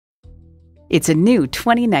It's a new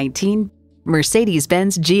 2019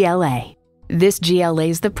 Mercedes-Benz GLA. This GLA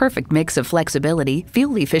is the perfect mix of flexibility,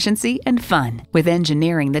 fuel efficiency, and fun, with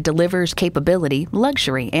engineering that delivers capability,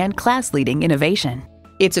 luxury, and class-leading innovation.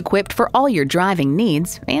 It's equipped for all your driving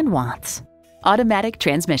needs and wants. Automatic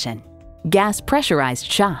transmission, gas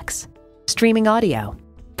pressurized shocks, streaming audio,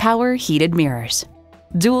 power heated mirrors,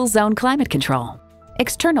 dual zone climate control,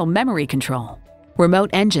 external memory control, remote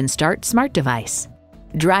engine start smart device,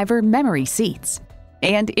 driver memory seats,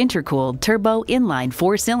 and intercooled turbo inline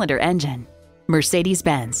 4-cylinder engine.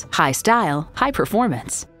 Mercedes-Benz, high style, high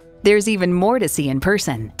performance. There's even more to see in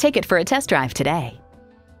person. Take it for a test drive today.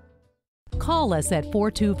 Call us at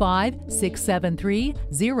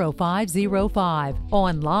 425-673-0505,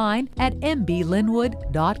 online at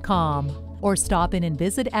mblynnwood.com, or stop in and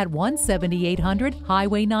visit at 17800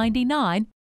 Highway 99,